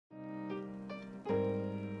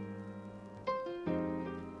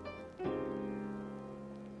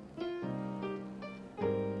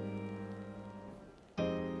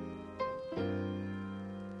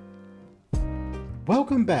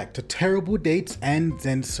Welcome back to Terrible Dates and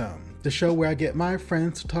Then Some, the show where I get my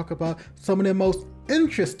friends to talk about some of their most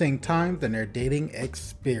interesting times in their dating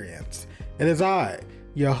experience. It is I,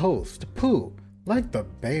 your host, Pooh, like the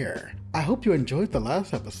bear. I hope you enjoyed the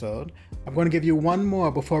last episode. I'm going to give you one more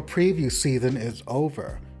before preview season is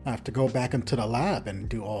over. I have to go back into the lab and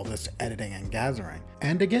do all this editing and gathering.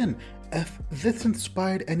 And again, if this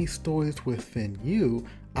inspired any stories within you,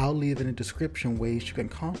 I'll leave in the description ways you can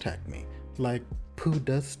contact me, like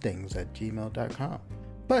poohdosthings@gmail.com.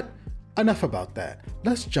 But enough about that.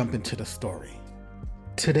 Let's jump into the story.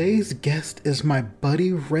 Today's guest is my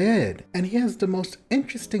buddy Red, and he has the most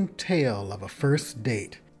interesting tale of a first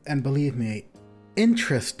date. And believe me,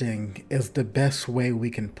 interesting is the best way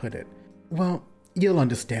we can put it. Well, you'll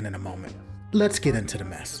understand in a moment. Let's get into the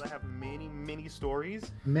mess. I have many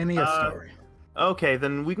stories. Many a story. Okay,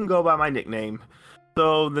 then we can go by my nickname.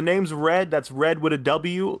 So the name's Red. That's Red with a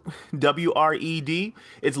W, W-R-E-D.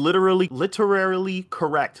 It's literally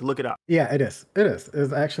correct. Look it up. Yeah, it is.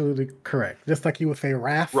 It's absolutely correct. Just like you would say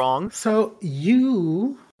Raph. Wrong. So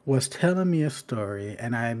you was telling me a story,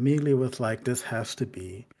 and I immediately was like, this has to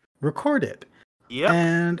be recorded. Yep.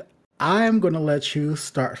 And I'm going to let you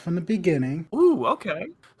start from the beginning. Ooh, okay.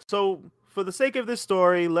 So for the sake of this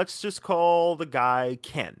story, let's just call the guy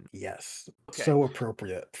Ken. Yes. Okay. So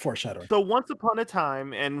appropriate. Foreshadowing. So once upon a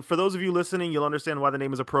time, and for those of you listening, you'll understand why the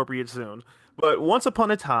name is appropriate soon. But once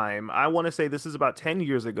upon a time, I want to say this is about 10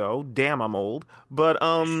 years ago. Damn, I'm old. But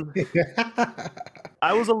I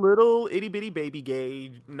was a little itty bitty baby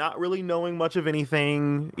gay, not really knowing much of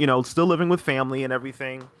anything, still living with family and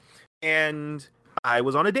everything. And I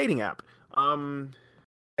was on a dating app. I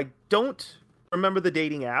don't remember the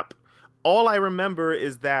dating app. All I remember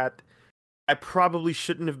is that I probably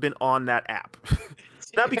shouldn't have been on that app.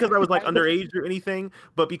 Not because I was like underage or anything,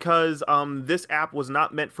 but because this app was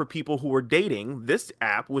not meant for people who were dating. This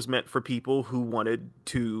app was meant for people who wanted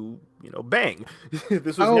to, bang.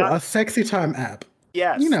 This was a sexy time app.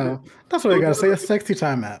 Yes. That's what I gotta say, a sexy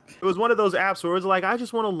time app. It was one of those apps where it was like, I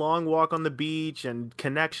just want a long walk on the beach and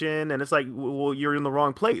connection. And it's like, well, you're in the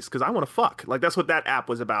wrong place because I want to fuck. Like, that's what that app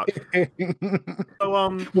was about.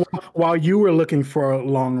 So, while you were looking for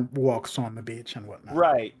long walks on the beach and whatnot.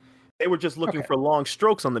 Right. They were just looking for long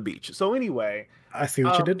strokes on the beach. So anyway. I see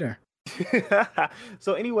what you did there.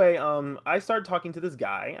 So anyway, I started talking to this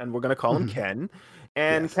guy, and we're going to call him Ken.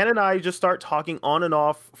 And Yes. Ken and I just start talking on and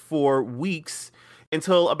off for weeks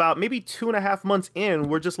until about maybe 2.5 months in,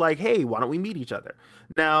 we're just like, hey, why don't we meet each other?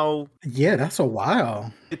 Now, yeah, that's a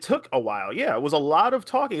while. It took a while. Yeah, it was a lot of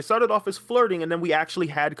talking. It started off as flirting, and then we actually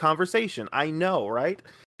had conversation. I know, right?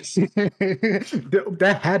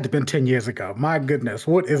 That had to have been 10 years ago. My goodness,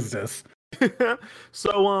 what is this?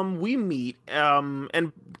 So we meet,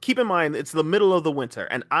 and keep in mind it's the middle of the winter,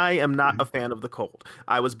 and I am not a fan of the cold.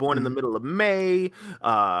 I was born in the middle of May,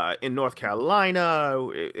 in North Carolina.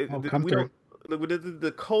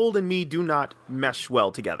 The cold and me do not mesh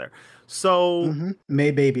well together. So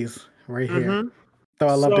May babies right here. Though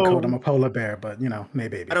I love the cold, I'm a polar bear, but May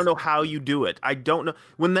babies. I don't know how you do it. I don't know.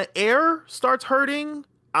 When the air starts hurting,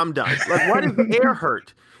 I'm done. Like, why does the air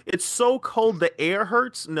hurt? It's so cold, the air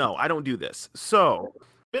hurts. No, I don't do this. So,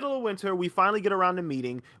 middle of winter, we finally get around to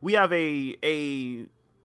meeting. We have a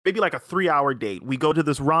maybe like a 3-hour date. We go to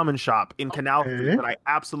this ramen shop in Canal Street that I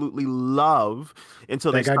absolutely love.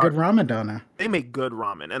 Until they got good ramen down there. They make good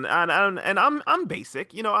ramen, and I'm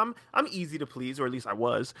basic. I'm easy to please, or at least I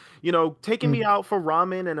was. Taking me out for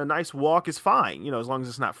ramen and a nice walk is fine. As long as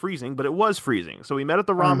it's not freezing. But it was freezing, so we met at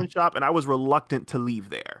the ramen shop, and I was reluctant to leave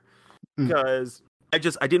there because I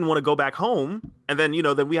didn't want to go back home, and then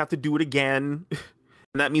then we have to do it again, and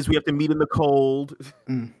that means we have to meet in the cold.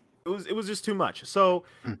 It was just too much. So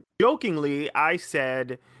jokingly, I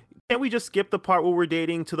said, can't we just skip the part where we're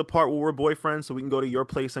dating to the part where we're boyfriends so we can go to your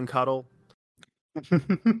place and cuddle?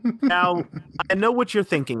 Now, I know what you're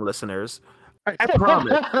thinking, listeners. I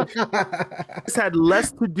promise. This had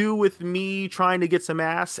less to do with me trying to get some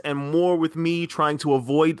ass and more with me trying to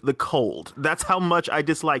avoid the cold. That's how much I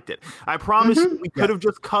disliked it. I promise we could have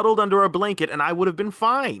just cuddled under a blanket and I would have been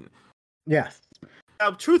fine. Yes. Now,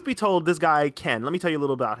 truth be told, this guy, Ken, let me tell you a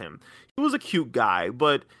little about him. He was a cute guy,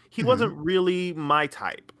 but he wasn't really my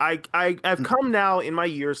type. I've come now in my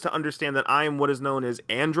years to understand that I am what is known as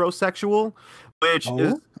androsexual, which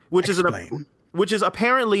is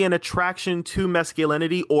apparently an attraction to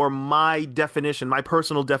masculinity, or my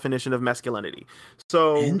personal definition of masculinity.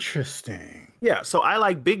 So interesting. Yeah, so I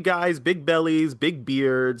like big guys, big bellies, big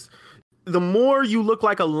beards. The more you look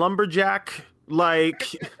like a lumberjack,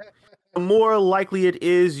 the more likely it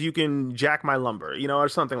is you can jack my lumber, or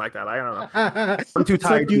something like that. I don't know. I'm too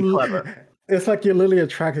tired to be clever. It's like you're literally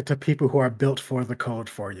attracted to people who are built for the cold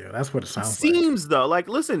for you. That's what it It sounds like. seems though, like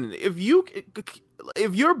listen, if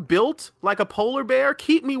you're built like a polar bear,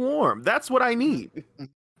 keep me warm. That's what I need.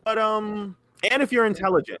 But and if you're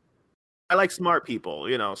intelligent, I like smart people,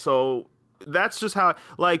 So that's just how,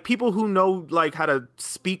 like, people who know like how to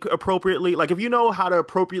speak appropriately. Like if you know how to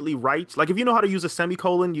appropriately write, like if you know how to use a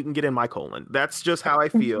semicolon, you can get in my colon. That's just how I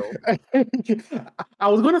feel. I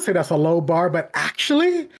was going to say that's a low bar, but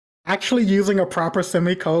actually using a proper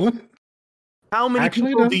semicolon, How many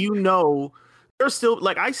actually people do does. you know? They're still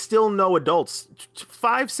like, I still know adults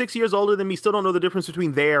 5, 6 years older than me still don't know the difference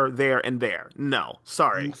between there, and there. No, Oh,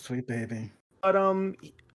 sorry. sweet baby. But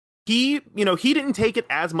he didn't take it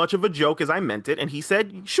as much of a joke as I meant it, and he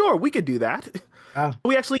said, "Sure, we could do that." Ah,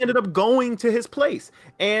 We actually ended up going to his place,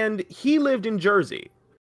 and he lived in Jersey.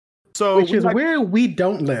 So which is where we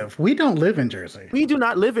don't live. We don't live in Jersey. we do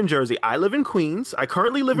not live in Jersey. I live in Queens. I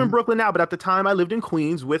currently live in Mhm. Brooklyn now, but at the time I lived in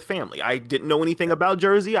Queens with family. I didn't know anything about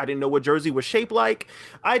Jersey. I didn't know what Jersey was shaped like.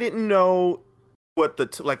 I didn't know what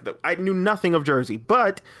I knew nothing of Jersey,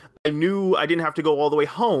 but I knew I didn't have to go all the way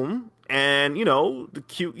home. And the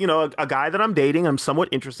cute, a guy that I'm dating, I'm somewhat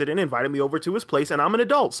interested in, invited me over to his place, and I'm an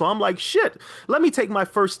adult, so I'm like, shit. Let me take my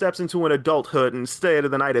first steps into an adulthood and stay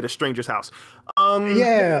the night at a stranger's house. Um,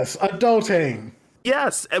 Yes, adulting.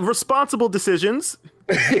 yes, responsible decisions.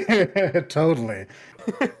 Totally.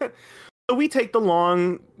 So we take the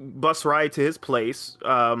long bus ride to his place.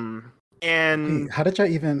 Wait, And how did y'all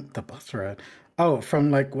even the bus ride? Oh,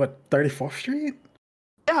 from like what, 34th Street?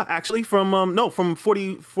 yeah, actually from no, from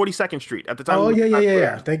 42nd Street at the time we Oh were yeah, yeah, Times yeah, Square.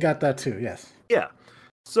 yeah. They got that too. Yes. Yeah.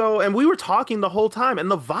 So, and we were talking the whole time, and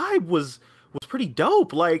the vibe was pretty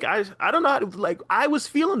dope. Like I don't know, like I was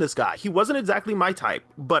feeling this guy. He wasn't exactly my type,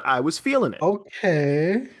 but I was feeling it.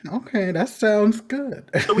 Okay. Okay, that sounds good.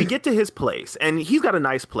 So we get to his place, and he's got a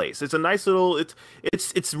nice place. It's a nice little.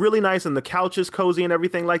 It's really nice, and the couch is cozy and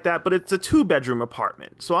everything like that. But it's a 2-bedroom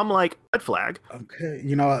apartment. So I'm like, red flag. Okay,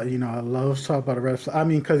 I love to talk about the red flag. I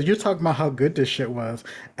mean, because you're talking about how good this shit was,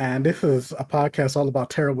 and this is a podcast all about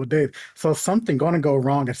terrible dates. So something going to go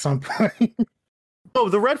wrong at some point. Oh,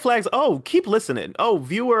 the red flags. Oh, keep listening. Oh,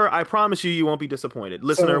 viewer, I promise you, you won't be disappointed.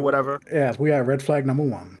 Listener, So whatever. yes, we are red flag number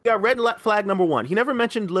one. Yeah, flag number one. He never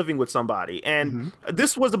mentioned living with somebody. And Hmm.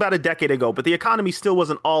 this was about a decade ago, but the economy still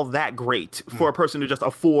wasn't all that great for a person to just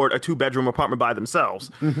afford a 2-bedroom apartment by themselves.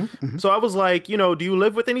 Hmm. Hmm. So I was like, do you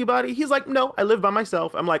live with anybody? He's like, no, I live by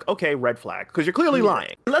myself. I'm like, okay, red flag, because you're clearly Yeah.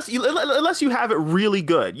 lying. Unless you have it really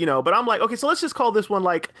good, But I'm like, okay, so let's just call this one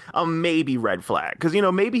like a maybe red flag, because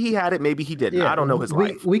maybe he had it, maybe he didn't. Yeah, I don't know his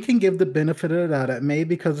life. we can give the benefit of the doubt that maybe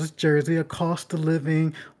because it's Jersey, a cost of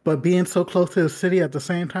living, but being so close to the city at the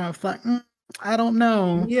same time, it's like, I don't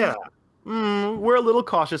know. Yeah. We're a little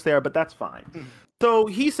cautious there, but that's fine. So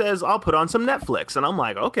he says, I'll put on some Netflix. And I'm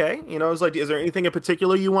like, okay. It's like, is there anything in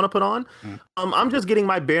particular you want to put on? Mm. I'm just getting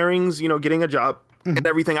my bearings, getting a job and Mhm.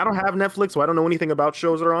 everything. I don't have Netflix, so I don't know anything about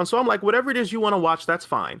shows that are on. So I'm like, whatever it is you want to watch, that's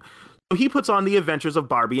fine. So he puts on The Adventures of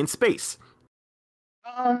Barbie in Space.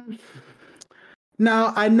 Um,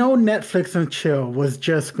 Now, I know Netflix and chill was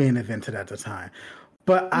just being invented at the time,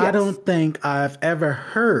 but I Yes. don't think I've ever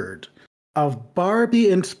heard of Barbie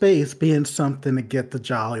in space being something to get the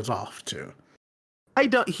jollies off to.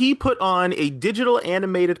 He put on a digital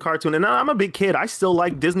animated cartoon, and I'm a big kid. I still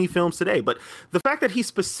like Disney films today, but the fact that he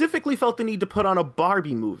specifically felt the need to put on a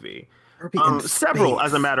Barbie movie, Barbie in several,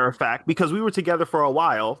 as a space. matter of fact, because we were together for a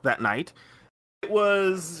while that night, it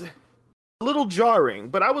was a little jarring.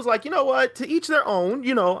 But I was like, you know what? To each their own.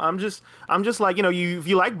 I'm just like, if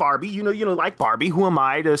you like Barbie, like Barbie. Who am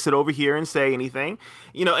I to sit over here and say anything?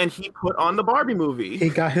 And he put on the Barbie movie. He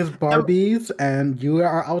got his Um, Barbies, and you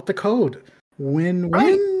are out the code. Win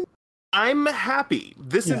Right. win. I'm happy.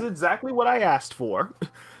 This is Yeah. exactly what I asked for.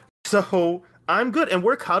 So I'm good. And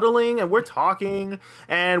we're cuddling and we're talking.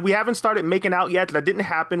 And we haven't started making out yet. That didn't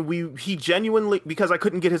happen. He genuinely, because I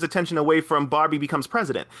couldn't get his attention away from Barbie becomes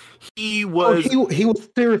president. He Oh, was he was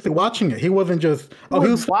seriously watching it. He wasn't just. Oh,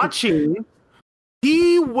 he was watching.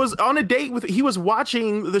 He was on a date he was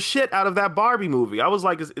watching the shit out of that Barbie movie. I was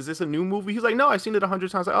like, is this a new movie? He's like, no, I've seen it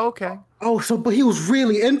 100 times. Like, oh, okay. Oh, so but he was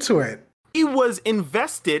really into it. He was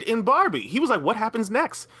invested in Barbie. He was like, what happens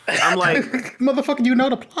next? I'm like, Motherfucker, you know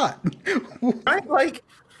the plot. right? Like,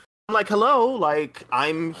 I'm like, hello, like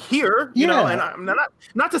I'm here, and Yeah. I'm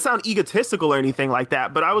not to sound egotistical or anything like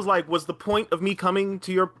that, but I was like, was the point of me coming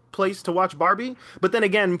to your place to watch Barbie? But then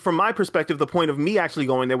again, from my perspective, the point of me actually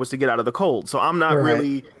going there was to get out of the cold. So I'm not Right.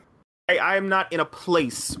 really, I'm not in a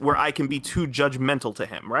place where I can be too judgmental to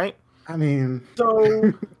him, right? I mean,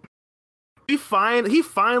 So He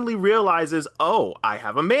finally realizes, oh, I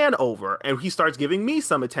have a man over, and he starts giving me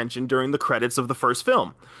some attention during the credits of the first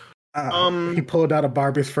film. He pulled out a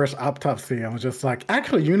Barbie's first autopsy and was just like,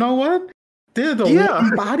 actually, you know what? There's a Yeah.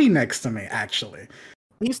 warm body next to me, actually.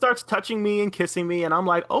 He starts touching me and kissing me, and I'm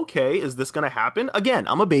like, okay, is this gonna happen? Again,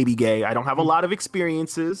 I'm a baby gay. I don't have a lot of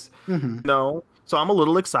experiences, no, so I'm a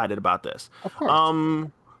little excited about this. Of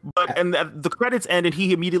course. But the credits end, and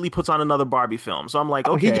he immediately puts on another Barbie film. So I'm like,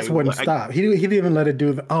 okay, he just wouldn't stop. He didn't even let it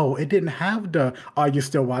do the. Oh, it didn't have the. Are you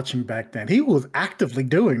still watching back then? He was actively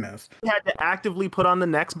doing this. He had to actively put on the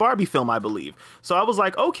next Barbie film, I believe. So I was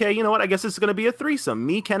like, okay, you know what? I guess it's going to be a threesome,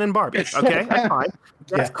 me, Ken, and Barbie. Okay, that's fine.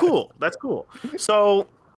 That's cool. That's cool. So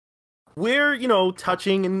we're,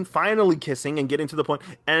 touching and finally kissing and getting to the point,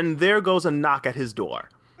 and there goes a knock at his door.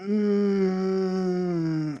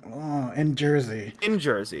 In Jersey. In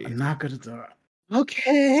Jersey. A knock at the door.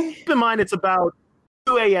 Okay. Keep in mind, it's about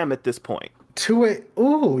 2 a.m. at this point. 2 a.m.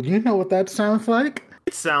 Ooh, you know what that sounds like?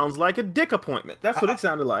 It sounds like a dick appointment. That's what it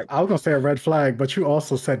sounded like. I was going to say a red flag, but you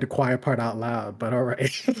also said the quiet part out loud, but all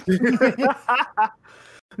right.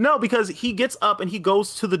 No, because he gets up and he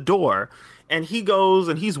goes to the door, and he goes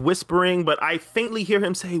and he's whispering, but I faintly hear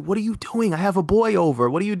him say, "What are you doing? I have a boy over.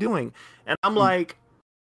 What are you doing?" And I'm like,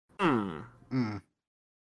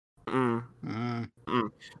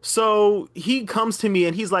 So he comes to me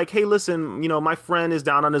and he's like, "Hey, listen, my friend is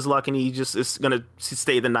down on his luck and he just is gonna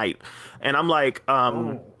stay the night." And I'm like,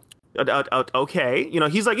 okay,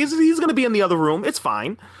 he's like, he's gonna be in the other room. It's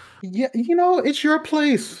fine. Yeah, it's your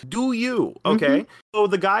place. Do you? Okay. So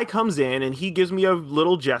the guy comes in and he gives me a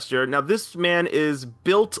little gesture. Now this man is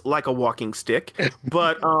built like a walking stick,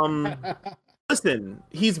 but listen,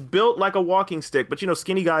 he's built like a walking stick, but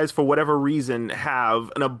skinny guys, for whatever reason,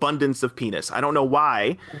 have an abundance of penis. I don't know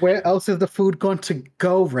why. Where else is the food going to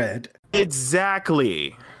go, Red?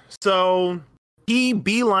 Exactly. So he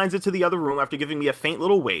beelines it to the other room after giving me a faint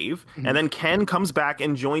little wave, and then Ken comes back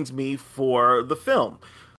and joins me for the film.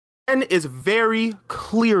 Ken is very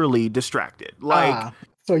clearly distracted.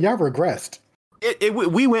 So y'all regressed.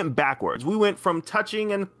 We went backwards. We went from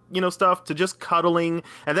touching and stuff to just cuddling,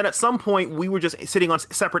 and then at some point we were just sitting on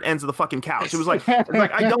separate ends of the fucking couch. It was like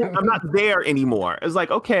I'm not there anymore. It was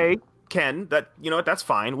like, okay, Ken, that's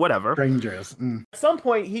fine, whatever. Strangers. At some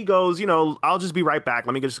point he goes, I'll just be right back.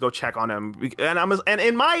 Let me just go check on him. And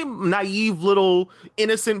in my naive little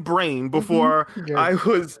innocent brain before I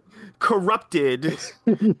was corrupted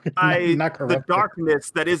by the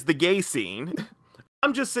darkness that is the gay scene,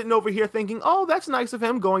 I'm just sitting over here thinking, oh, that's nice of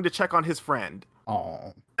him going to check on his friend.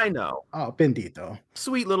 Oh, I know. Oh, bendito.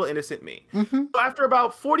 Sweet little innocent me. So after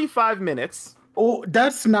about 45 minutes. Oh,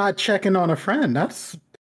 that's not checking on a friend.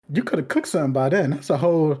 You could have cooked something by then. That's a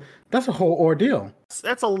whole ordeal.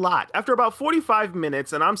 That's a lot. After about 45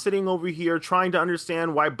 minutes, and I'm sitting over here trying to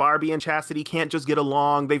understand why Barbie and Chastity can't just get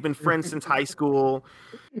along. They've been friends since high school.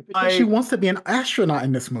 She wants to be an astronaut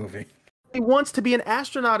in this movie. She wants to be an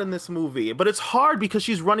astronaut in this movie, but it's hard because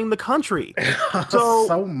she's running the country.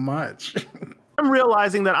 So much. I'm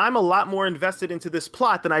realizing that I'm a lot more invested into this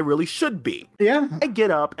plot than I really should be. Yeah. I get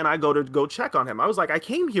up and I go check on him. I was like, I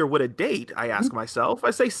came here with a date. I ask myself.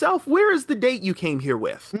 I say, self, where is the date you came here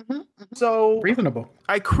with? So reasonable.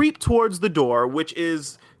 I creep towards the door, which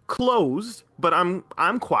is closed, but I'm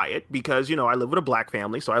quiet because I live with a black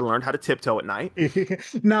family, so I learned how to tiptoe at night.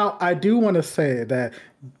 Now I do want to say that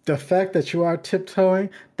the fact that you are tiptoeing,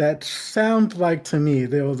 that sounds like to me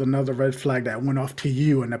there was another red flag that went off to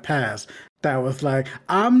you in the past that was like,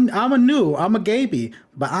 I'm a gaby,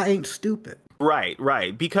 but I ain't stupid.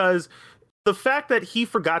 Right, because the fact that he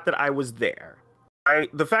forgot that I was there, right?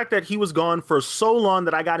 The fact that he was gone for so long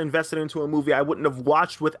that I got invested into a movie I wouldn't have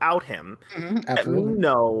watched without him. Let me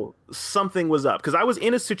know something was up, because I was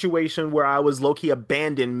in a situation where I was low-key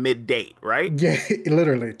abandoned mid-date, right? Yeah,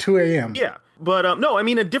 literally 2 a.m. Yeah. But no, I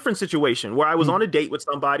mean a different situation where I was on a date with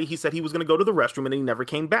somebody. He said he was going to go to the restroom and he never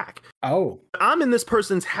came back. Oh. I'm in this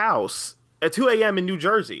person's house at 2 a.m. in New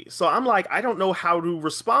Jersey. So I'm like, I don't know how to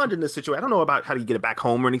respond in this situation. I don't know about how do you get it back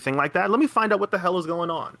home or anything like that. Let me find out what the hell is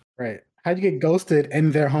going on. Right. How'd you get ghosted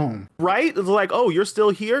in their home? Right? It's like, oh, you're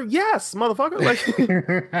still here? Yes, motherfucker.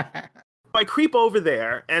 Like, I creep over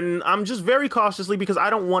there and I'm just very cautiously because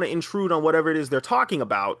I don't want to intrude on whatever it is they're talking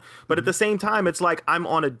about. But at the same time, it's like I'm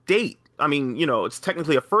on a date. I mean, it's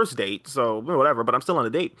technically a first date, so whatever, but I'm still on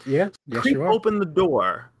a date. Yeah. Yes, creep open the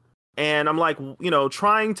door. And I'm like,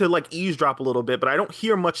 trying to like eavesdrop a little bit, but I don't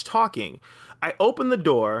hear much talking. I open the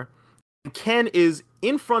door, and Ken is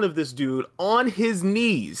in front of this dude on his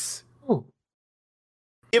knees,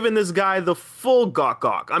 giving this guy the full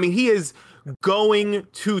gawk. I mean, he is going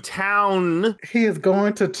to town. He is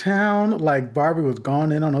going to town like Barbie was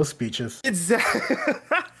going in on those speeches. Exactly.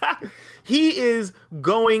 He is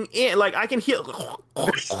going in. Like, I can hear.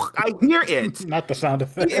 I hear it. Not the sound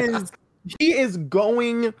effect. He is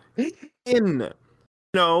going in.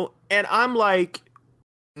 And I'm like,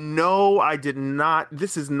 no, I did not.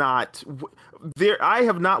 This is not there. I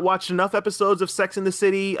have not watched enough episodes of Sex and the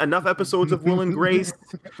City, enough episodes of Will and Grace,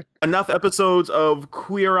 enough episodes of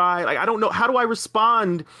Queer Eye. Like, I don't know, how do I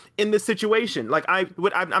respond in this situation? Like,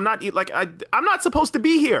 I'm not supposed to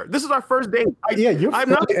be here. This is our first date. I'm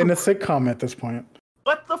not in a sitcom at this point.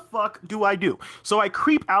 What the fuck do I do? So I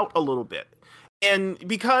creep out a little bit. And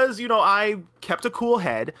because, I kept a cool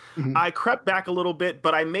head, I crept back a little bit,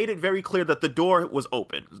 but I made it very clear that the door was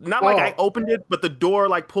open. Not like I opened it, but the door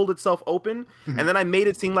like pulled itself open. And then I made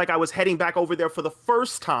it seem like I was heading back over there for the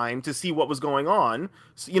first time to see what was going on.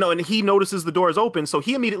 So, and he notices the door is open, so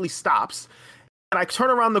he immediately stops. And I turn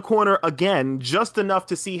around the corner again, just enough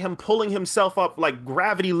to see him pulling himself up, like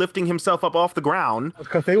gravity lifting himself up off the ground.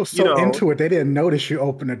 Because they were so into it, they didn't notice you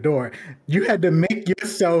open the door. You had to make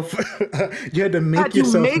yourself. You had to make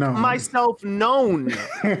yourself known. Make myself known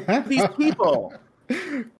to these people.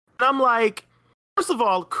 And I'm like, first of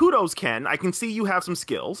all, kudos, Ken. I can see you have some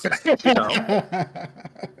skills.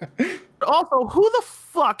 But also, who the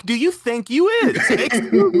fuck do you think you is?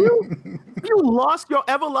 Excuse you? You lost your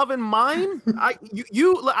ever-loving mind?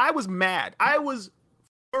 I was mad. I was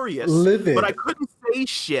furious. Livid. But I couldn't say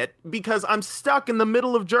shit because I'm stuck in the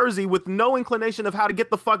middle of Jersey with no inclination of how to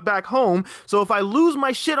get the fuck back home. So if I lose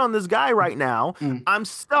my shit on this guy right now, I'm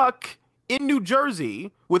stuck in New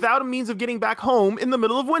Jersey without a means of getting back home in the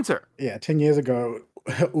middle of winter. Yeah, 10 years ago,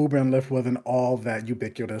 Uber and Lyft wasn't all that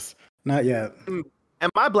ubiquitous. Not yet. And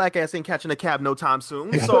my black ass ain't catching a cab no time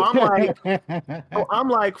soon. So I'm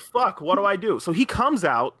like, fuck, what do I do? So he comes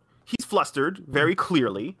out. He's flustered, very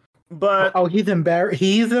clearly. But he's embarrassed.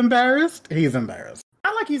 He's embarrassed.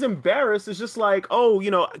 Not like he's embarrassed. It's just like,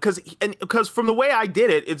 because from the way I did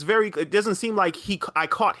it, it doesn't seem like I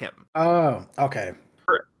caught him. Oh, okay.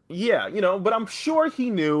 Yeah, but I'm sure he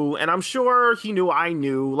knew, and I'm sure he knew I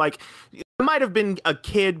knew. Like, I might have been a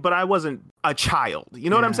kid, but I wasn't a child. You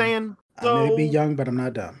know what I'm saying? So, I may be young, but I'm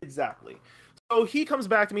not dumb. Exactly. So he comes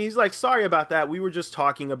back to me. He's like, sorry about that. We were just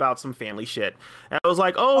talking about some family shit. And I was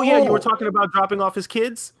like, yeah, you were talking about dropping off his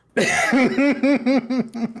kids?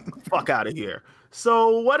 Fuck out of here.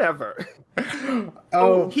 So whatever.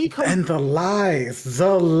 He comes, and the lies.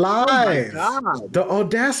 Oh my God. The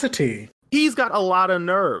audacity. He's got a lot of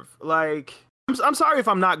nerve. Like, I'm sorry if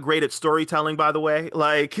I'm not great at storytelling, by the way.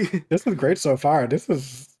 Like, this is great so far. This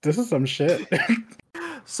is some shit.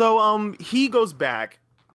 So he goes back to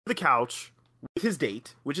the couch with his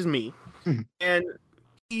date, which is me, and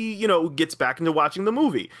he, gets back into watching the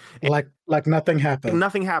movie. Like nothing happened.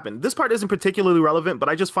 Nothing happened. This part isn't particularly relevant, but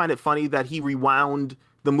I just find it funny that he rewound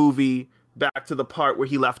the movie back to the part where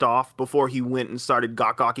he left off before he went and started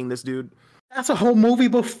gawking this dude. That's a whole movie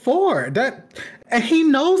before that, and he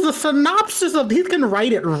knows the synopsis of. He can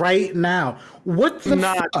write it right now. What the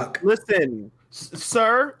fuck? Listen,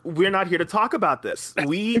 sir, we're not here to talk about this.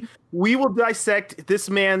 We will dissect this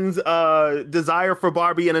man's desire for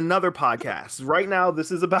Barbie in another podcast. Right now,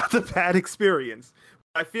 this is about the bad experience.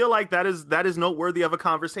 I feel like that is noteworthy of a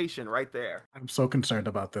conversation right there. I'm so concerned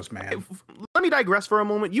about this man. Let me digress for a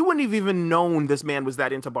moment. You wouldn't have even known this man was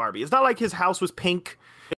that into Barbie. It's not like his house was pink.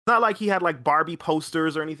 It's not like he had like Barbie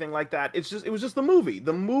posters or anything like that. It was just the movie.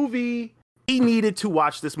 The movie. He needed to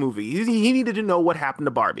watch this movie. He needed to know what happened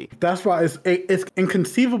to Barbie. That's why it's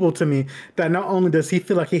inconceivable to me that not only does he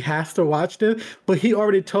feel like he has to watch this, but he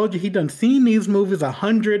already told you he done seen these movies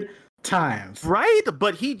 100 times. Right?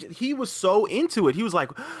 But he was so into it. He was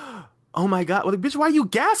like, oh my God. Well, bitch, why are you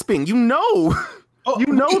gasping? You know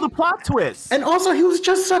the plot twist. And also he was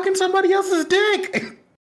just sucking somebody else's dick.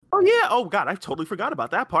 Oh yeah. Oh God, I totally forgot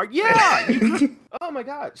about that part. Yeah. Oh my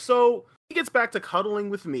God. So he gets back to cuddling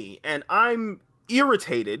with me, and I'm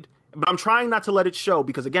irritated, but I'm trying not to let it show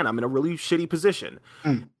because, again, I'm in a really shitty position.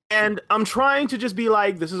 And I'm trying to just be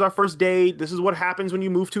like, this is our first date. This is what happens when you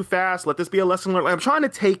move too fast. Let this be a lesson learned. I'm trying to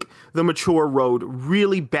take the mature road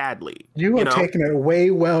really badly. You are taking it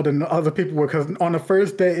way well than other people were, because on the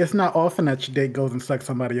first date, it's not often that your date goes and sucks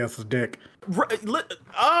somebody else's dick. You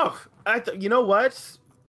know what?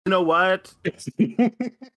 You know what?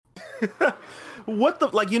 What the,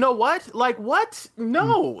 like, you know what? Like, what?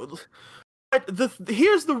 No. But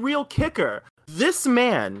here's the real kicker. This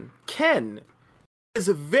man, Ken, has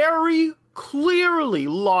very clearly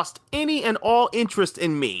lost any and all interest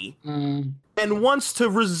in me and wants to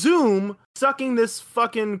resume sucking this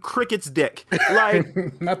fucking cricket's dick.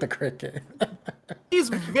 Like, not the cricket. he's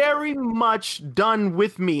very much done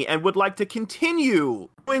with me and would like to continue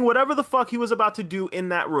doing whatever the fuck he was about to do in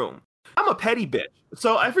that room. I'm a petty bitch.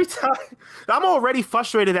 So every time I'm already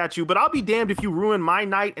frustrated at you, but I'll be damned if you ruin my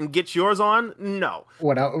night and get yours on. No.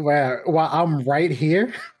 While I'm right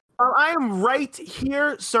here? While I am right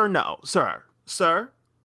here, sir, no. Sir. It's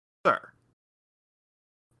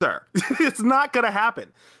not going to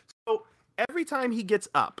happen. So every time he gets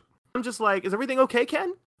up, I'm just like, is everything okay,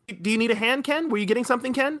 Ken? Do you need a hand, Ken? Were you getting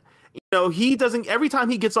something, Ken? You know, he doesn't, every time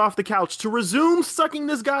he gets off the couch to resume sucking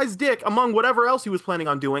this guy's dick among whatever else he was planning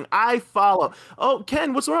on doing, I follow. Oh,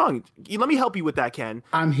 Ken, what's wrong? Let me help you with that, Ken.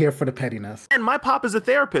 I'm here for the pettiness. And my pop is a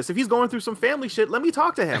therapist. If he's going through some family shit, let me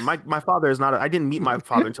talk to him. My father is not, I didn't meet my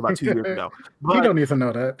father until about 2 years ago. But you don't need to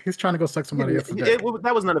know that. He's trying to go suck somebody else's dick.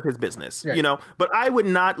 That was none of his business, you know? But I would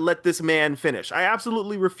not let this man finish. I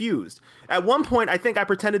absolutely refused. At one point, I think I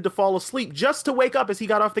pretended to fall asleep just to wake up as he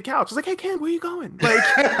got off the couch. I was like, hey, Ken, where are you going? Like...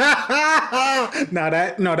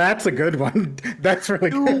 that's a good one. That's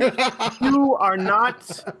really good. You are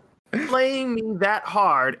not playing me that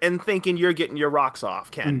hard and thinking you're getting your rocks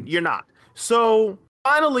off, Ken. You're not. So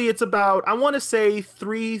finally, it's about, I want to say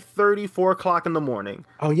 3:30, 4 o'clock in the morning.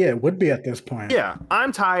 Oh, yeah, it would be at this point. Yeah,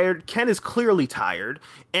 I'm tired. Ken is clearly tired.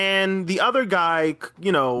 And the other guy,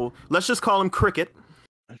 you know, let's just call him Cricket.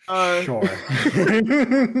 Sure.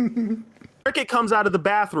 Cricket comes out of the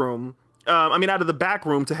bathroom. Out of the back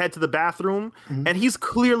room to head to the bathroom, and he's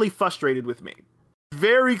clearly frustrated with me.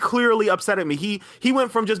 Very clearly upset at me. He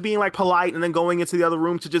went from just being like polite and then going into the other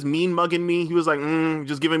room to just mean mugging me. He was like,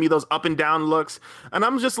 just giving me those up and down looks. And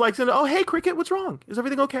I'm just like, oh, hey, Cricket, what's wrong? Is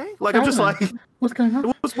everything okay? Like, I'm just like, what's going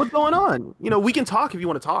on? What's going on? You know, we can talk if you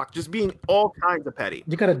want to talk. Just being all kinds of petty.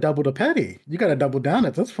 You got to double the petty. You got to double down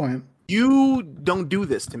at this point. You don't do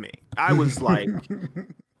this to me. I was like...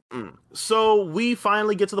 So we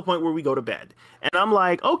finally get to the point where we go to bed. And I'm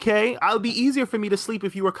like, okay, it'll be easier for me to sleep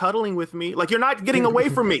if you were cuddling with me. Like, you're not getting away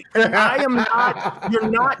from me. You're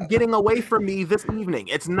not getting away from me this evening.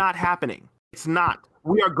 It's not happening. It's not.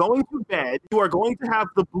 We are going to bed. You are going to have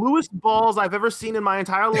the bluest balls I've ever seen in my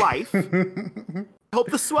entire life. I hope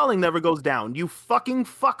the swelling never goes down. You fucking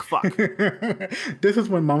fuck. This is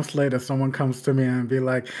when months later someone comes to me and be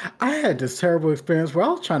like, I had this terrible experience where I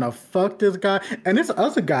was trying to fuck this guy and this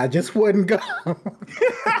other guy just wouldn't go.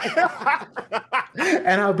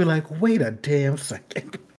 And I'll be like, wait a damn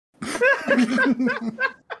second.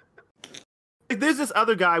 There's this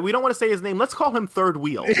other guy. We don't want to say his name. Let's call him Third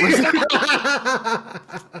Wheel. He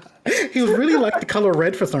was really like the color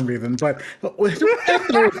red for some reason, but...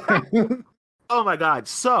 Oh my God.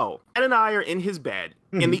 So, Ed and I are in his bed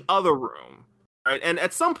in the other room. Right? And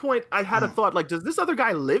at some point, I had a thought, like, does this other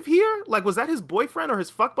guy live here? Like, was that his boyfriend or his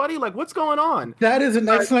fuck buddy? Like, what's going on? That is an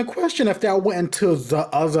excellent question if that went into the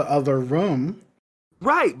other room.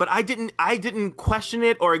 Right. But I didn't question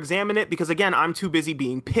it or examine it because, again, I'm too busy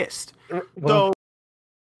being pissed. So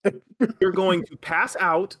you're going to pass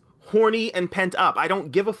out, horny and pent up. I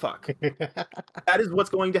don't give a fuck. That is what's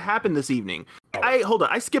going to happen this evening. Hold on.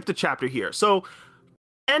 I skipped a chapter here. So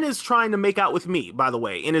Ken is trying to make out with me, by the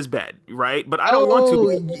way, in his bed, right? But I don't want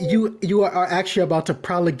to. You are actually about to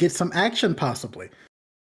probably get some action, possibly.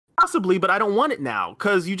 Possibly, but I don't want it now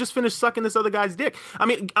because you just finished sucking this other guy's dick. I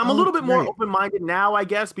mean, I'm a little bit more open-minded now, I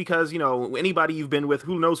guess, because, you know, anybody you've been with,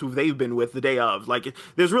 who knows who they've been with the day of. Like,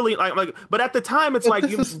 there's really, like but at the time, it's like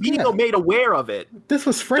you're being made aware of it. This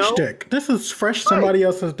was fresh dick. This is fresh somebody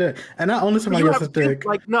else's dick. And not only somebody else's dick.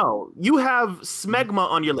 Like, no, you have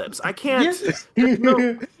smegma on your lips. I can't. Yes. You have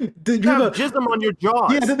jism on your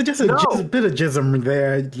jaws. Yeah, there's just a bit of jism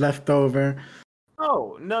there left over.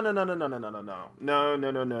 No. There's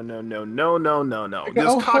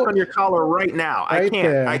cock on your collar right now. I can't.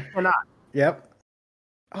 There. I cannot. Yep.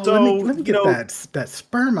 Oh, so, let me get that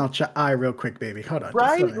sperm out your eye real quick, baby. Hold on.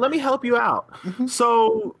 Right? Let me help you out.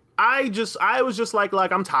 So I was just like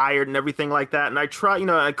I'm tired and everything like that. And I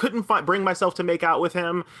I couldn't bring myself to make out with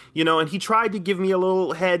him, you know, and he tried to give me a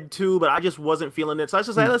little head too, but I just wasn't feeling it. So I was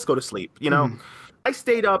just like, let's go to sleep. You know, I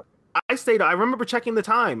stayed up. I remember checking the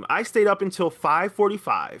time. I stayed up until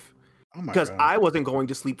 5:45 because I wasn't going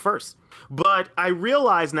to sleep first. But I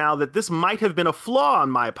realize now that this might have been a flaw on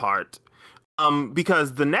my part,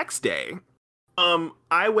 because the next day,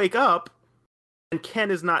 I wake up and Ken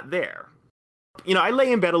is not there. You know, I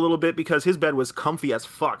lay in bed a little bit because his bed was comfy as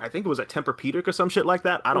fuck. I think it was at Tempur-Pedic or some shit like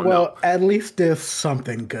that. I don't know. Well, at least there's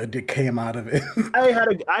something good that came out of it.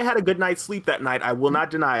 I had a good night's sleep that night. I will not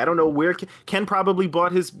deny. I don't know where Ken probably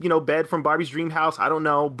bought his, bed from Barbie's dream house. I don't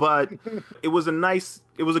know, but it was a nice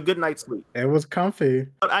It was a good night's sleep. It was comfy.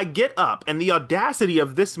 But I get up, and the audacity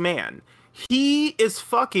of this man, he is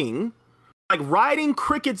fucking like riding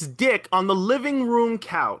Cricket's dick on the living room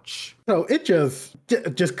couch. So it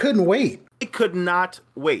just couldn't wait. It could not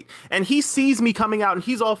wait. And he sees me coming out and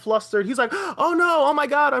he's all flustered. He's like, oh no, oh my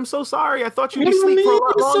God, I'm so sorry. I thought you'd be asleep for a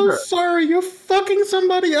lot longer. I'm so sorry. You're fucking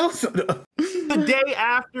somebody else. The day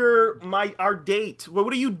after our date.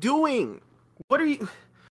 What are you doing? What are you...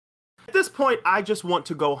 At this point, I just want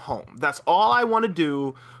to go home. That's all I want to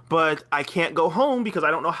do. But I can't go home because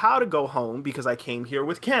I don't know how to go home because I came here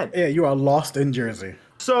with Ken. Yeah, you are lost in Jersey.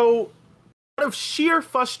 So, out of sheer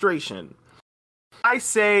frustration, I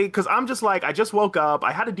say, because I'm just like, I just woke up,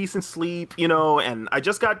 I had a decent sleep, and I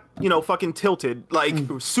just got, fucking tilted, like,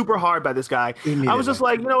 super hard by this guy. I was just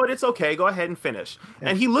like, you know what, it's okay, go ahead and finish. Yeah.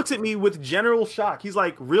 And he looks at me with general shock. He's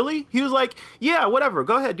like, really? He was like, yeah, whatever,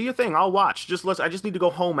 go ahead, do your thing, I'll watch. I just need to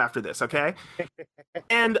go home after this, okay?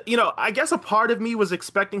 And, I guess a part of me was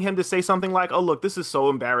expecting him to say something like, oh, look, this is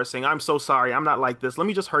so embarrassing. I'm so sorry. I'm not like this. Let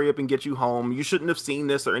me just hurry up and get you home. You shouldn't have seen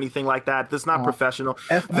this or anything like that. This is not professional.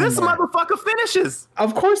 This motherfucker finishes.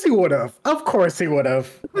 Of course he would have. Of course he would have.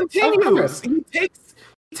 Continues.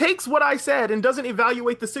 He takes what I said and doesn't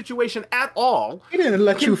evaluate the situation at all. He didn't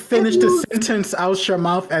let you finish the sentence out your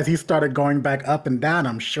mouth as he started going back up and down,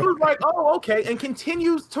 I'm sure. He was like, oh, okay, and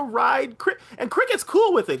continues to ride. And Cricket's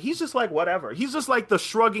cool with it. He's just like, whatever. He's just like the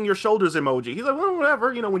shrugging your shoulders emoji. He's like, well,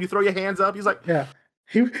 whatever. When you throw your hands up, he's like, yeah.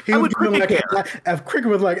 He would if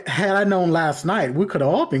Cricket was like, had I known last night, we could have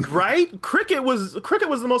all been right. Cricket was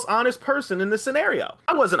the most honest person in this scenario.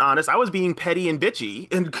 I wasn't honest. I was being petty and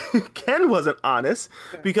bitchy, and Ken wasn't honest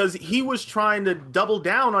because he was trying to double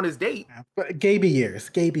down on his date. But Gaby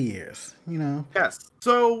years, Yes.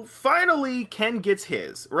 So finally, Ken gets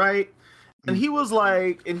his right. And he was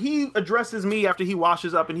like, and he addresses me after he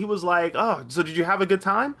washes up, and he was like, "Oh, so did you have a good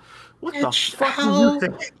time? What the fuck do you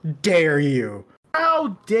think? Dare you?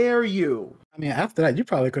 How dare you?" I mean, after that, you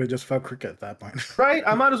probably could have just fucked Cricket at that point. Right?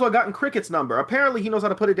 I might as well gotten Cricket's number. Apparently, he knows how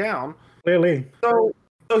to put it down. Clearly. So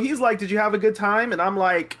he's like, did you have a good time? And I'm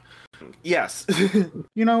like, yes.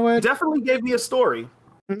 You know what? Definitely gave me a story.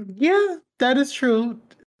 Yeah, that is true.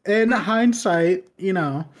 In hindsight,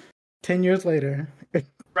 10 years later.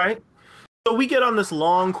 Right? So we get on this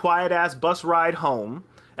long, quiet-ass bus ride home.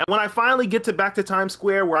 And when I finally get back to Times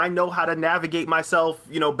Square, where I know how to navigate myself,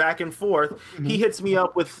 back and forth, he hits me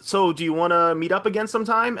up with, so do you want to meet up again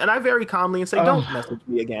sometime? And I very calmly say, don't message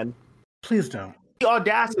me again. Please don't. The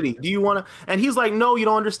audacity. Do you want to? And he's like, no, you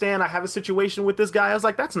don't understand. I have a situation with this guy. I was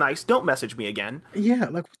like, that's nice. Don't message me again. Yeah,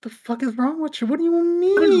 like, what the fuck is wrong with you? What do you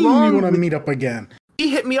mean you want to meet up again? He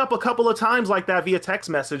hit me up a couple of times like that via text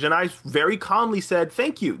message, and I very calmly said,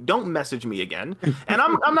 thank you, don't message me again. And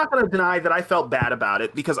I'm not going to deny that I felt bad about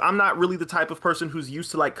it, because I'm not really the type of person who's used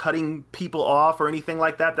to like cutting people off or anything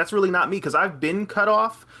like that. That's really not me, because I've been cut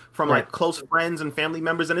off from like close friends and family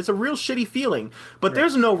members, and it's a real shitty feeling. But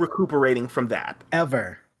there's no recuperating from that.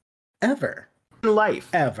 Ever. In life.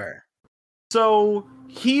 Ever. So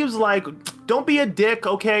he was like, don't be a dick,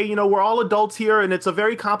 okay? We're all adults here, and it's a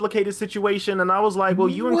very complicated situation. And I was like, well,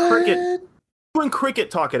 you and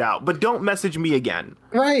Cricket talk it out, but don't message me again.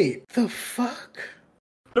 Right. The fuck?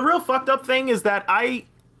 The real fucked up thing is that I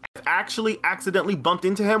actually accidentally bumped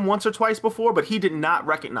into him once or twice before, but he did not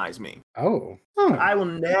recognize me. Oh. I will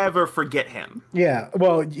never forget him. Yeah.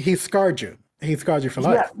 Well, he scarred you. He scarred you for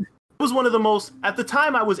life. Yeah. It was one of the most, at the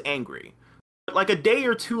time I was angry. Like a day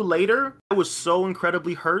or two later, I was so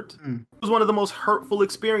incredibly hurt. It was one of the most hurtful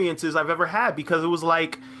experiences I've ever had, because it was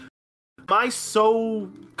like,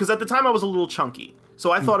 because at the time I was a little chunky.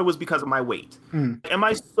 So I thought it was because of my weight. Am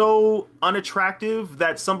I so unattractive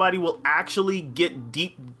that somebody will actually get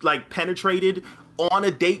deep, like penetrated on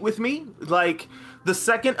a date with me? Like the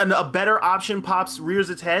second a better option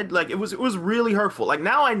rears its head, like it was really hurtful. Like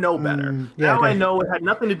now I know better. Now I know it had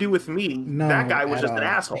nothing to do with me. No, that guy was just an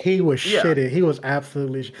asshole. He was shitty. He was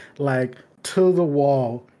absolutely like to the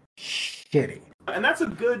wall shitty. And that's a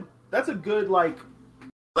good like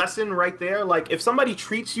lesson right there. Like if somebody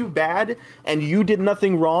treats you bad and you did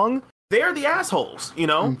nothing wrong, they're the assholes,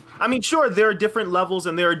 I mean, sure, there are different levels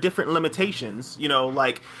and there are different limitations,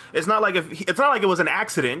 like it's not like it was an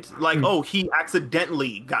accident, like oh, he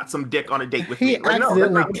accidentally got some dick on a date with me. He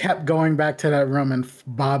accidentally kept going back to that room and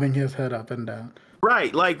bobbing his head up and down.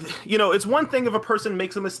 Right. Like, you know, it's one thing if a person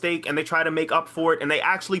makes a mistake and they try to make up for it and they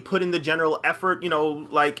actually put in the general effort, you know,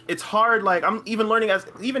 like it's hard. Like I'm even learning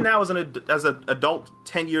even now as an adult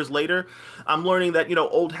 10 years later, I'm learning that, you know,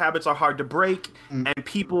 old habits are hard to break and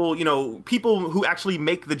people who actually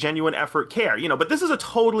make the genuine effort care, you know, but this is a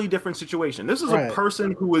totally different situation. This is a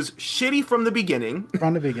person who was shitty from the beginning.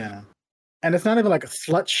 From the beginning. And it's not even like a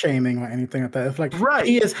slut shaming or anything like that. It's like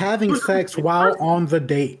he is having sex while on the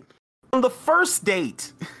date. On the first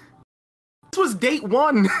date. This was date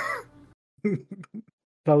 1.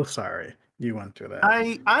 So sorry you went through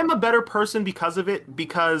that. I'm a better person because of it,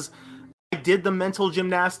 because I did the mental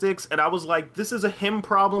gymnastics and I was like, this is a him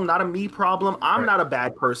problem, not a me problem. I'm not a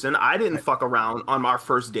bad person. I didn't fuck around on our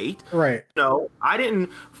first date. Right. No, I didn't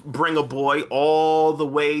bring a boy all the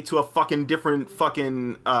way to a fucking different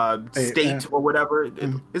fucking state or whatever.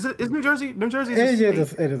 Is New Jersey? New Jersey is a state.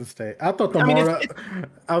 It is a state. I thought moral,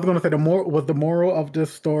 I was going to say the moral of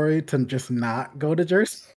this story to just not go to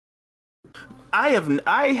Jersey. I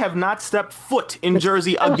have not stepped foot in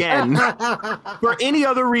Jersey again for any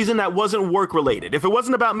other reason that wasn't work related. If it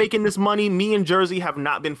wasn't about making this money, me and Jersey have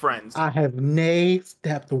not been friends. I have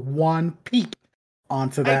stepped one peep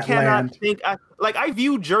onto that land. I cannot think. I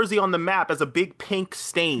view Jersey on the map as a big pink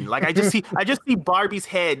stain. Like I just see Barbie's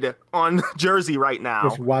head on Jersey right now.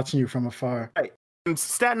 Just watching you from afar. Right.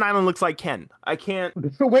 Staten Island looks like Ken. I can't.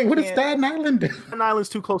 Wait, what does Staten Island do? Staten Island's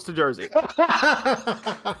too close to Jersey.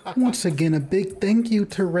 Once again, a big thank you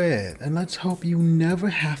to Red, and let's hope you never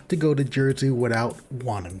have to go to Jersey without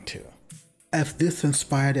wanting to. If this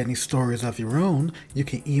inspired any stories of your own, you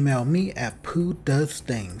can email me at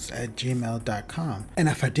poohdoesthings@gmail.com. And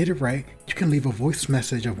if I did it right, you can leave a voice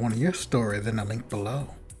message of one of your stories in the link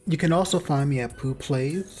below. You can also find me at Pooh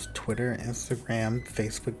Plays, Twitter, Instagram,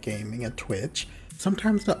 Facebook Gaming, and Twitch.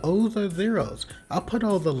 Sometimes the O's are zeros. I'll put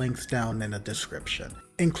all the links down in the description,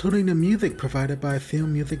 including the music provided by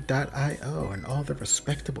filmmusic.io and all the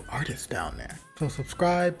respectable artists down there. So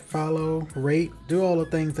subscribe, follow, rate, do all the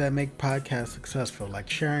things that make podcasts successful, like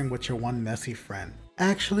sharing with your one messy friend.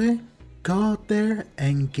 Actually, go out there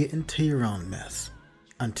and get into your own mess.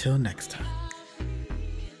 Until next time.